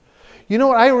 You know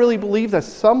what? I really believe that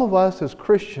some of us as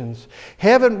Christians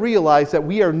haven't realized that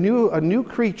we are a new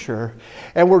creature,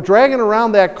 and we're dragging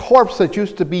around that corpse that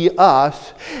used to be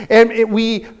us, and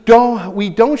we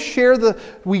don't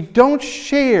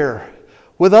share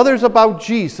with others about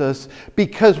Jesus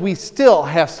because we still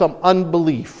have some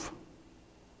unbelief.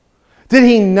 Did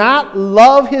he not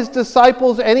love his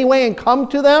disciples anyway and come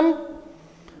to them?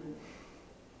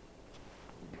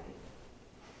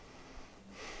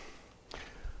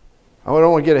 I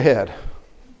don't want to get ahead.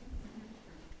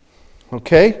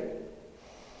 Okay?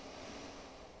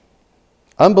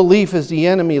 Unbelief is the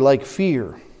enemy like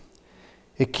fear.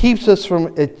 It keeps us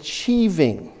from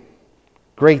achieving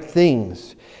great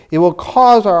things. It will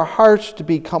cause our hearts to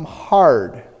become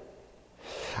hard.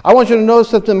 I want you to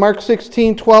notice that in Mark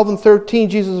 16, 12, and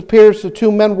 13, Jesus appears to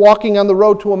two men walking on the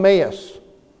road to Emmaus.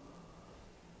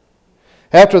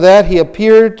 After that, he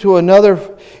appeared in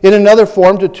another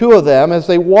form to two of them as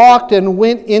they walked and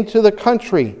went into the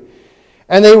country.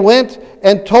 And they went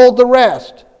and told the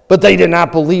rest, but they did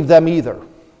not believe them either.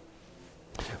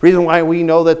 The reason why we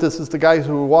know that this is the guys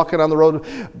who were walking on the road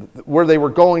where they were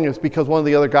going is because one of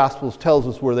the other Gospels tells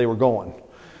us where they were going.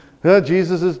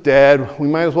 Jesus is dead. We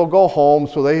might as well go home.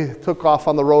 So they took off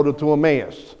on the road to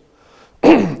Emmaus.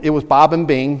 It was Bob and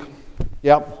Bing.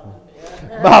 Yep.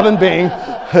 Bob and Bing.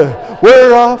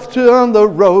 We're off on the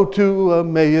road to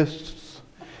Emmaus.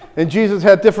 And Jesus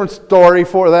had a different story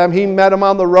for them. He met them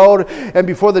on the road, and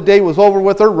before the day was over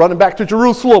with, they're running back to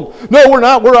Jerusalem. No, we're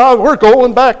not. We're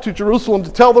going back to Jerusalem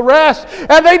to tell the rest.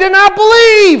 And they did not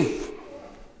believe.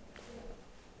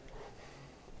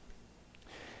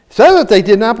 It says that they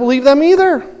did not believe them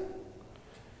either.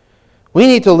 We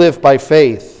need to live by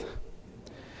faith.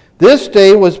 This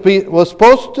day was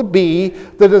supposed to be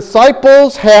the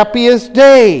disciples' happiest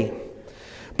day.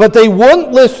 But they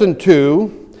wouldn't listen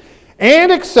to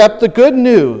and accept the good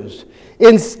news.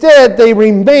 Instead, they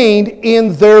remained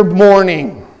in their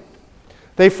mourning.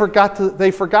 They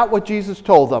forgot what Jesus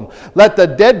told them. Let the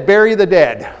dead bury the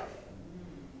dead.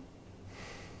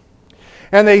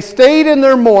 And they stayed in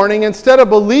their mourning instead of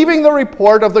believing the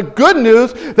report of the good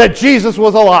news that Jesus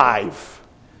was alive.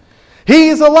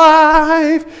 He's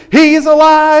alive, he's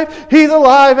alive, he's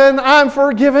alive, and I'm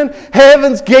forgiven.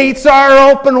 Heaven's gates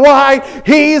are open wide.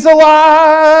 He's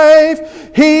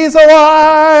alive, he's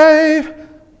alive.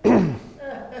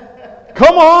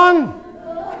 Come on.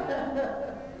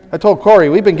 I told Corey,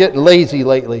 we've been getting lazy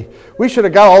lately. We should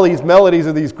have got all these melodies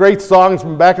of these great songs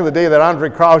from back in the day that Andre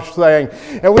Crouch sang,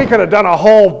 and we could have done a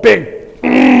whole big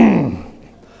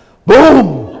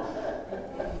boom.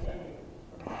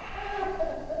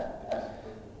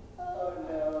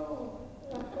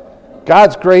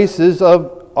 God's grace is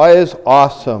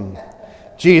awesome.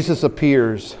 Jesus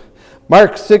appears.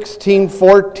 Mark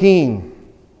 16:14.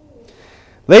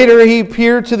 Later he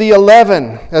appeared to the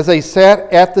 11 as they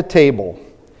sat at the table.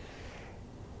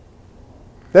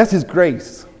 That's his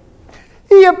grace.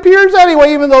 He appears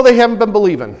anyway, even though they haven't been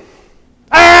believing.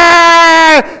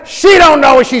 She don't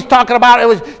know what she's talking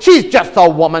about. She's just a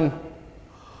woman.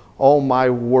 Oh my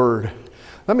word.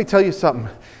 Let me tell you something.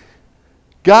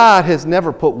 God has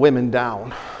never put women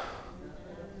down.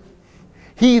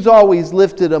 He's always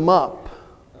lifted them up.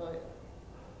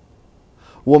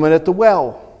 Woman at the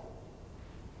well.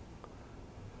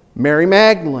 Mary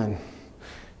Magdalene.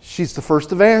 She's the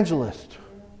first evangelist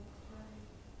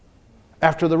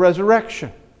after the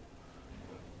resurrection.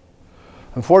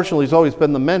 Unfortunately, it's always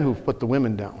been the men who've put the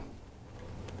women down.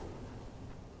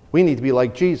 We need to be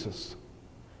like Jesus.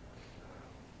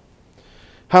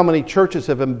 How many churches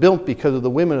have been built because of the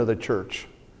women of the church?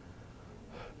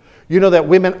 You know that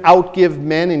women outgive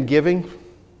men in giving?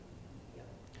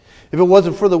 If it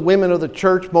wasn't for the women of the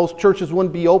church, most churches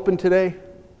wouldn't be open today.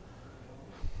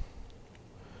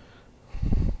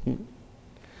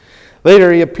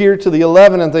 Later, he appeared to the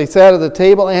 11 and they sat at the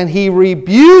table, and he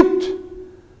rebuked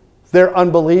their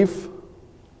unbelief.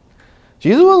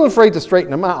 Jesus wasn't afraid to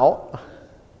straighten them out.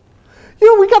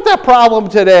 You know, we got that problem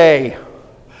today.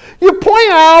 You point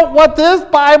out what this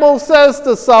Bible says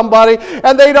to somebody,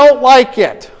 and they don't like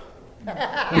it.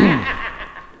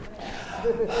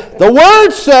 The Word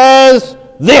says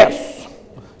this.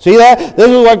 See that? This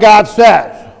is what God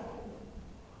says.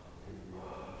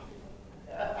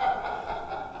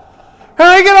 And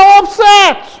they get all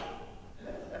upset.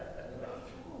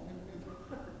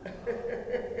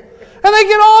 And they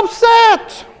get all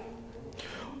upset.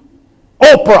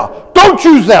 Oprah, don't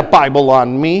use that Bible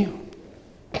on me.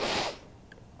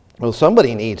 Well,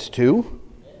 somebody needs to.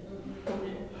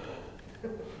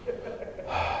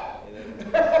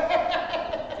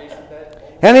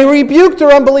 And he rebuked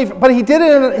their unbelief, but he did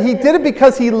it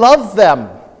because he loved them.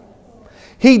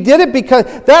 He did it because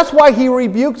that's why he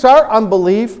rebukes our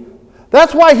unbelief.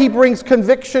 That's why he brings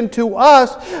conviction to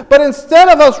us. But instead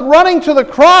of us running to the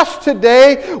cross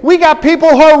today, we got people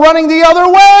who are running the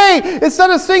other way. Instead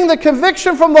of seeing the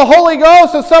conviction from the Holy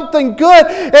Ghost as something good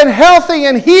and healthy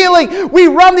and healing, we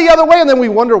run the other way and then we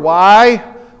wonder why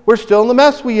we're still in the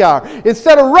mess we are.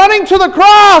 Instead of running to the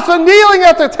cross and kneeling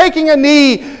after taking a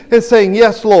knee and saying,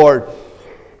 yes, Lord,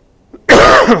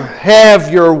 have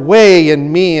your way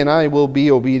in me and I will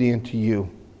be obedient to you.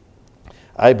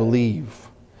 I believe.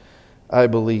 I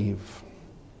believe.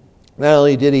 Not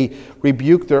only did he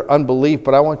rebuke their unbelief,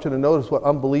 but I want you to notice what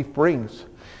unbelief brings.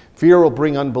 Fear will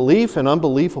bring unbelief, and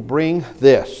unbelief will bring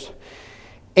this.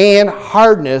 And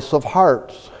hardness of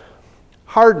hearts.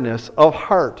 Hardness of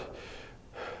heart.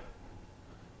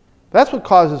 That's what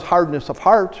causes hardness of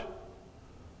heart.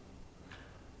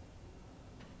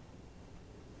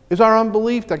 Is our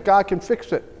unbelief that God can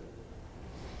fix it.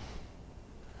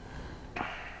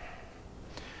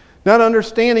 Not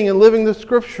understanding and living the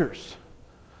Scriptures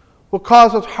will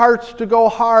cause us hearts to go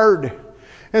hard.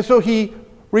 And so he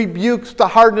rebukes the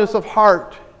hardness of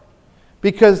heart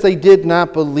because they did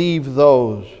not believe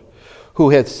those who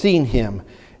had seen him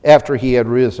after he had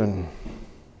risen.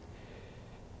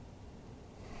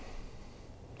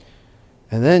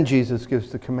 And then Jesus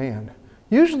gives the command.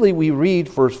 Usually we read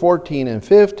verse 14 and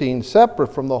 15 separate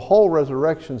from the whole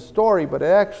resurrection story, but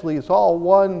actually it's all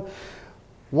one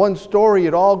story.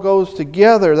 It all goes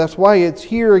together. That's why it's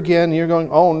here again. You're going,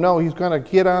 oh no, he's going to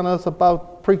get on us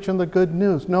about preaching the good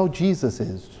news. No, Jesus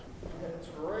is. That's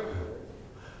right.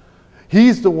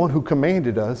 He's the one who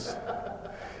commanded us.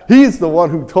 He's the one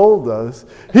who told us.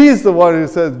 He's the one who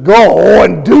says, go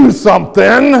and do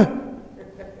something.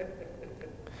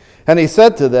 And he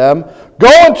said to them,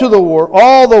 go into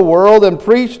all the world and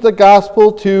preach the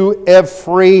gospel to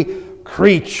every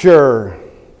creature.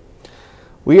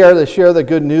 We are to share the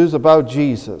good news about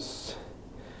Jesus.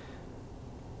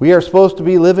 We are supposed to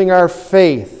be living our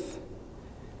faith.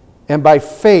 And by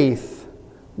faith,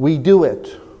 we do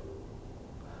it.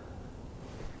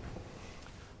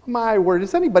 My word,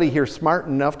 is anybody here smart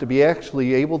enough to be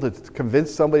actually able to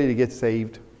convince somebody to get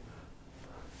saved?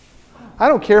 I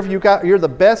don't care if you're the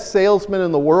best salesman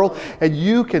in the world and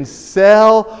you can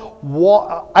sell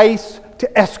ice to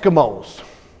Eskimos.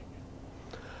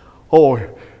 Oh,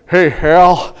 hey,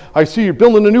 Hal, I see you're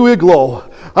building a new igloo.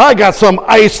 I got some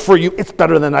ice for you. It's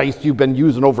better than ice you've been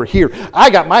using over here. I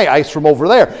got my ice from over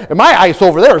there. And my ice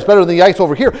over there is better than the ice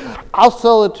over here. I'll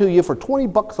sell it to you for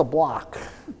 $20 a block.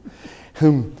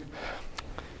 Can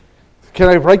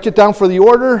I write you down for the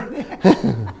order?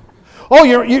 Oh,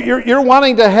 you're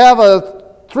wanting to have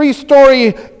a 3-story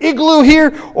igloo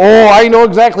here? Oh, I know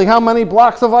exactly how many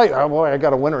blocks of ice. Oh, boy, I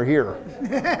got a winner here.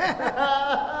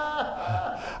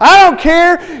 I don't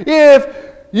care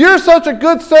if you're such a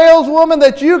good saleswoman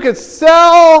that you could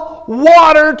sell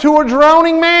water to a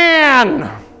drowning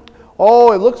man.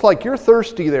 Oh, it looks like you're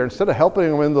thirsty there. Instead of helping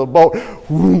him in the boat,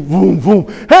 vroom, vroom, vroom.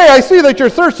 Hey, I see that you're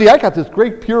thirsty. I got this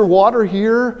great pure water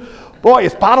here. Boy,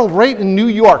 it's bottled right in New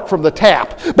York from the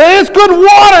tap. But it's good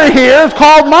water here. It's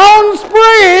called Mountain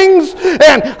Springs.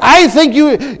 And I think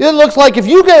it looks like if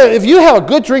you have a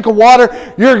good drink of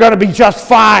water, you're going to be just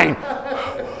fine.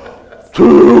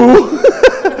 2.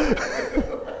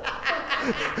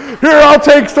 Here, I'll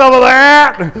take some of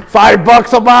that.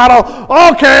 $5 a bottle.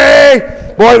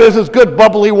 Okay. Boy, this is good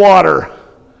bubbly water.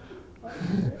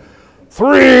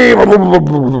 3.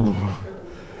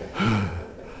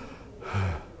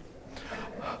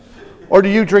 Or do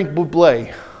you drink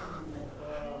Bublé?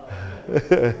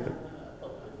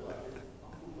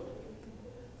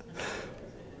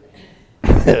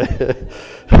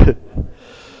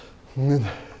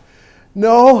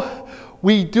 No,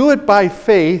 we do it by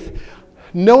faith,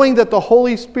 knowing that the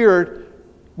Holy Spirit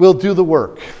will do the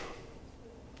work.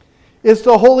 It's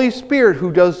the Holy Spirit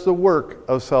who does the work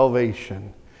of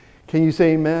salvation. Can you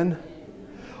say amen?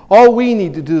 All we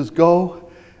need to do is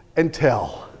go and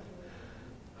tell.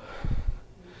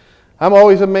 I'm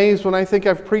always amazed when I think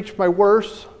I've preached my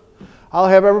worst. I'll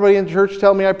have everybody in church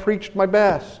tell me I preached my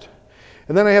best.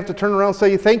 And then I have to turn around and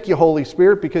say, thank you, Holy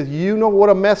Spirit, because you know what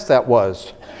a mess that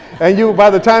was. And you, by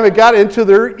the time it got into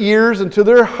their ears and to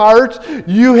their hearts,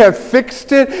 you have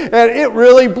fixed it, and it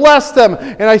really blessed them.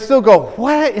 And I still go,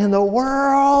 what in the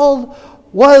world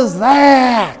was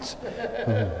that?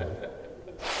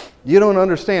 You don't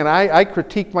understand. I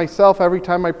critique myself every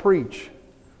time I preach.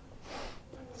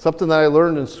 Something that I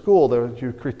learned in school, that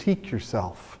you critique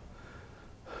yourself.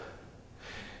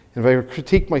 And if I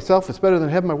critique myself, it's better than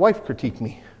having my wife critique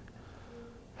me.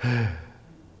 Well,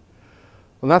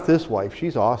 not this wife.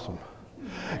 She's awesome.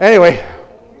 Anyway,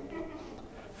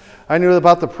 I knew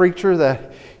about the preacher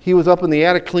that he was up in the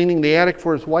attic cleaning the attic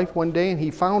for his wife one day, and he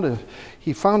found an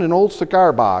old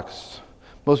cigar box.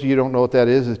 Most of you don't know what that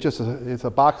is. It's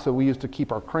a box that we used to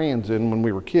keep our crayons in when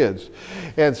we were kids.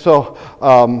 And so,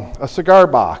 a cigar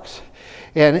box.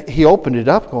 And he opened it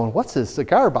up going, what's this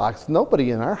cigar box?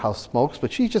 Nobody in our house smokes,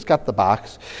 but she just got the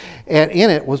box. And in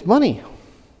it was money.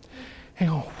 And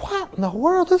he goes, what in the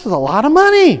world? This is a lot of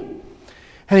money.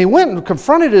 And he went and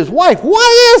confronted his wife.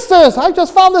 What is this? I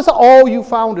just found this. Oh, you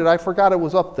found it. I forgot it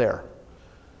was up there.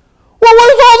 Well,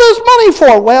 what is all this money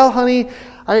for? Well, honey,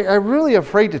 I'm really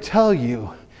afraid to tell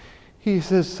you. He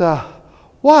says,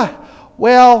 what?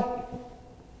 Well,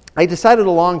 I decided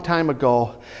a long time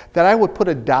ago that I would put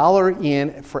 $1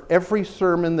 in for every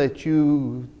sermon that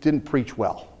you didn't preach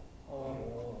well.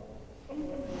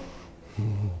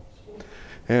 And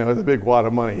it was a big wad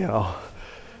of money, you know.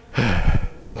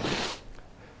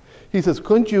 He says,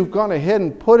 couldn't you have gone ahead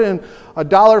and put in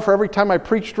 $1 for every time I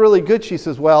preached really good? She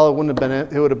says, well, it would have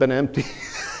been empty.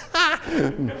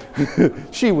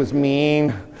 She was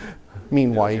mean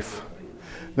wife.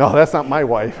 No, that's not my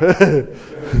wife.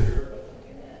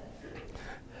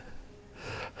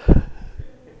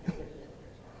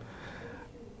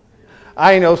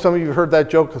 I know some of you have heard that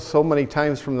joke so many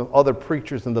times from the other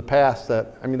preachers in the past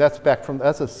that's a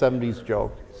 70s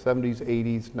joke. 70s,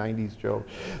 80s, 90s joke.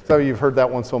 Some of you have heard that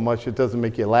one so much it doesn't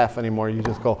make you laugh anymore. You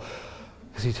just go,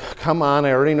 come on,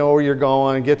 I already know where you're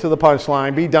going. Get to the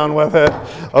punchline. Be done with it.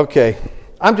 Okay.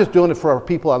 I'm just doing it for our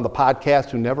people on the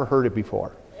podcast who never heard it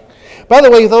before. By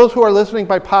the way, those who are listening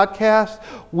by podcast,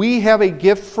 we have a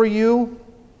gift for you.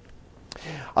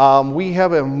 We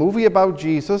have a movie about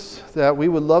Jesus that we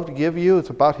would love to give you. It's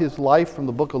about his life from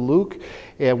the book of Luke,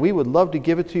 and we would love to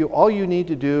give it to you. All you need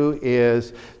to do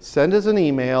is send us an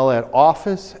email at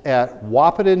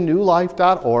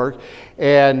office@wapatonnewlife.org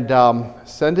and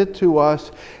send it to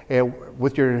us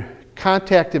with your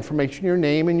contact information, your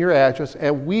name and your address,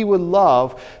 and we would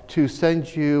love to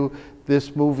send you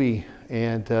this movie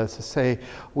and to say,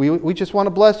 we just want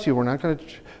to bless you. We're not going to,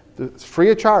 it's free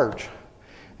of charge.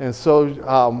 And so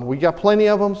we got plenty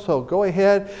of them, so go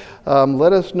ahead,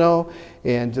 let us know.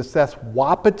 And just that's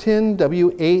Wahpeton,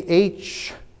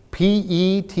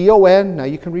 Wahpeton. Now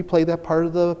you can replay that part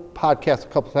of the podcast a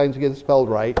couple times to get it spelled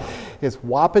right. It's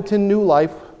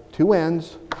WapatonNewLife, 2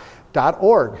 N's,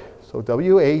 .org. So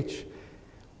WHPETON.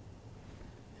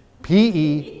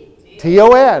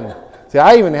 See,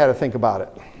 I even had to think about it.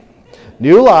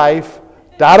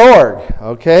 Newlife.org,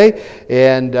 okay?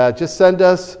 And just send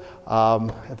us,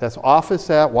 that's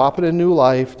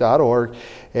office@wapatonnewlife.org,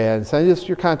 and send us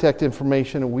your contact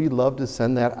information, and we'd love to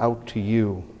send that out to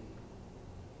you.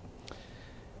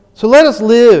 So let us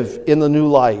live in the new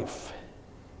life.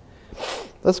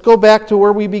 Let's go back to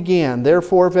where we began.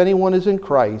 Therefore, if anyone is in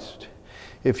Christ,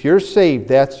 if you're saved,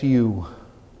 that's you.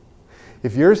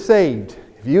 If you're saved,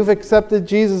 if you've accepted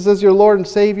Jesus as your Lord and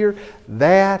Savior,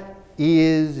 that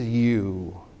is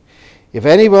you. If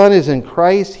anyone is in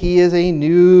Christ, he is a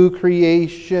new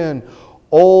creation.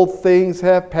 Old things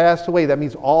have passed away. That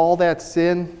means all that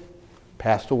sin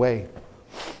passed away.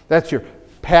 That's your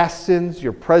past sins,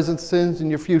 your present sins,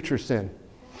 and your future sin.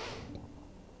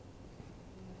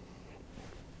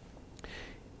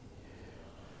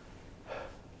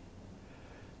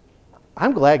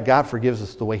 I'm glad God forgives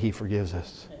us the way He forgives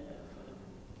us.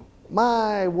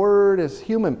 My word, as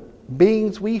human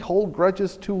beings, we hold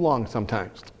grudges too long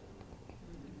sometimes.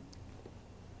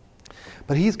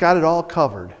 But He's got it all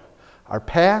covered. Our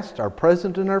past, our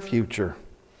present, and our future.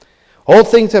 Old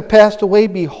things have passed away.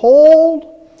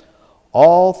 Behold,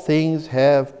 all things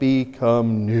have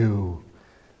become new.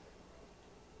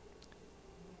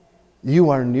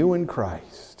 You are new in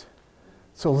Christ.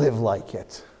 So live like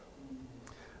it.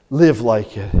 Live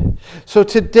like it. So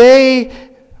today,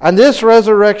 on this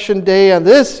Resurrection Day, on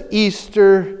this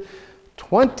Easter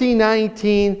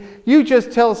 2019, you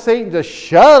just tell Satan to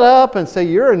shut up and say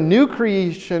you're a new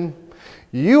creation.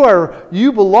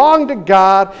 You belong to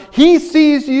God. He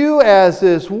sees you as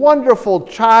this wonderful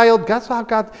child. That's how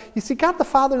God, you see, God the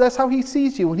Father, that's how He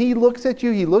sees you. When He looks at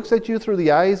you through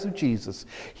the eyes of Jesus.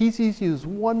 He sees you as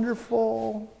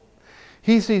wonderful.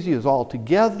 He sees you as all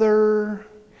together.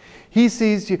 He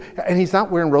sees you, and He's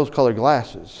not wearing rose-colored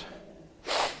glasses.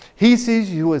 He sees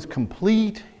you as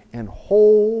complete and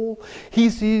whole. He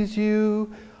sees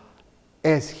you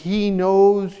as He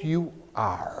knows you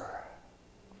are.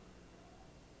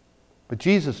 But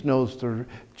Jesus knows,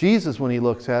 Jesus, when He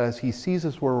looks at us, He sees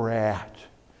us where we're at.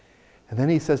 And then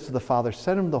He says to the Father,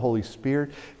 send Him the Holy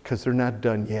Spirit, because they're not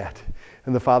done yet.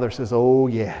 And the Father says, oh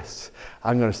yes,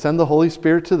 I'm going to send the Holy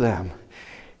Spirit to them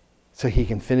so He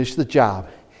can finish the job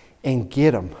and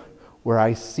get them where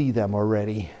I see them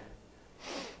already.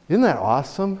 Isn't that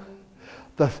awesome?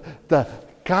 The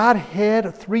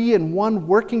Godhead, 3 in 1,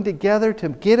 working together to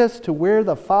get us to where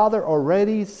the Father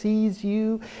already sees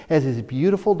you as His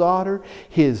beautiful daughter,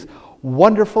 His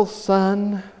wonderful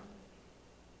Son,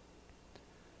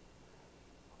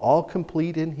 all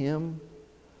complete in Him.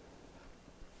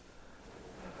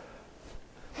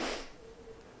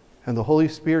 And the Holy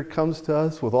Spirit comes to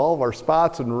us with all of our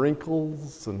spots and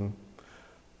wrinkles and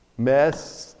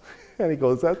mess. And He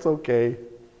goes, that's okay.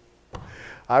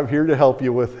 I'm here to help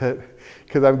you with it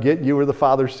because I'm getting you where the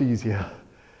Father sees you.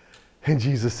 And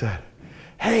Jesus said,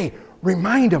 hey,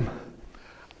 remind him,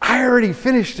 I already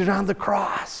finished it on the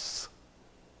cross.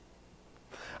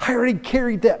 I already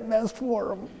carried that mess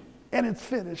for him, and it's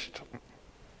finished.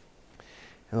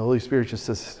 And the Holy Spirit just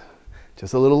says,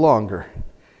 just a little longer,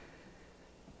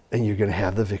 and you're going to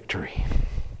have the victory.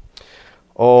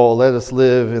 Oh, let us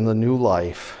live in the new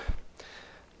life.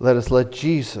 Let us let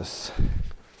Jesus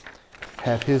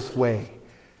have His way,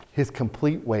 His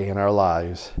complete way in our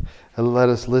lives. And let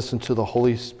us listen to the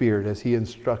Holy Spirit as He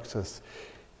instructs us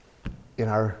in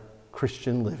our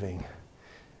Christian living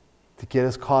to get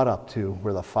us caught up to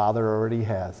where the Father already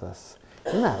has us.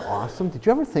 Isn't that awesome? Did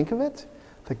you ever think of it?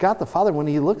 That God the Father, when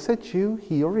He looks at you,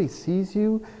 He already sees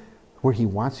you where He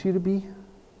wants you to be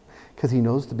because He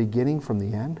knows the beginning from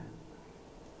the end.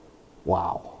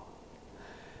 Wow.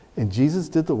 And Jesus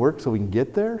did the work so we can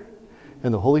get there?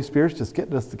 And the Holy Spirit's just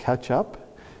getting us to catch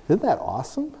up. Isn't that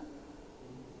awesome?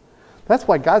 That's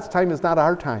why God's time is not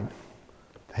our time.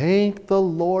 Thank the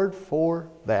Lord for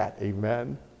that.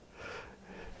 Amen.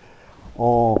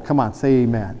 Oh, come on, say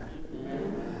amen.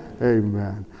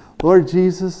 Amen. Lord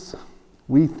Jesus,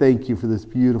 we thank You for this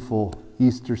beautiful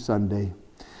Easter Sunday.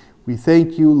 We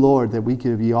thank You, Lord, that we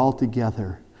can be all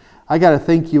together. I got to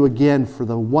thank You again for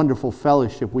the wonderful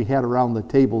fellowship we had around the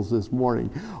tables this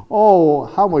morning. Oh,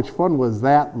 how much fun was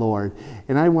that, Lord?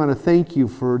 And I want to thank You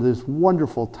for this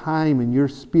wonderful time in Your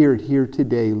Spirit here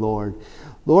today, Lord.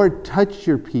 Lord, touch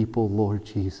Your people, Lord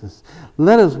Jesus.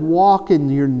 Let us walk in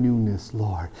Your newness,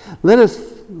 Lord. Let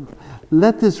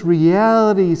this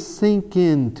reality sink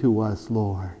into us,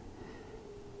 Lord.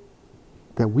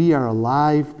 That we are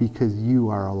alive because You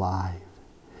are alive.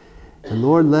 And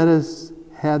Lord, let us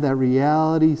have that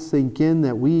reality sink in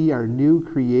that we are new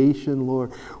creation,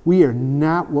 Lord. We are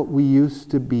not what we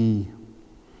used to be.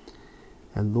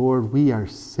 And Lord, we are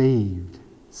saved,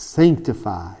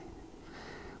 sanctified.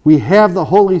 We have the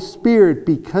Holy Spirit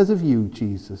because of You,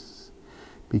 Jesus,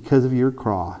 because of Your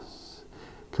cross,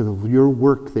 because of Your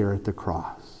work there at the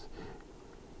cross.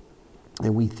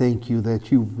 And we thank You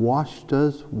that You've washed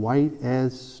us white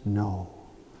as snow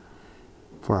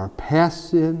for our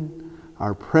past sin,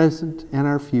 our present and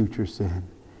our future sin.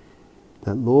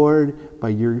 That, Lord, by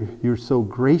You're so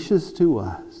gracious to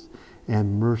us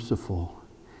and merciful,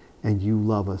 and You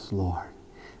love us, Lord.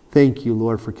 Thank You,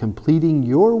 Lord, for completing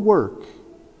Your work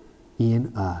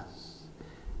in us.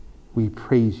 We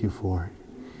praise You for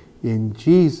it. In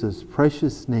Jesus'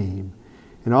 precious name.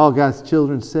 And all God's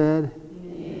children said,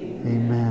 Amen. Amen.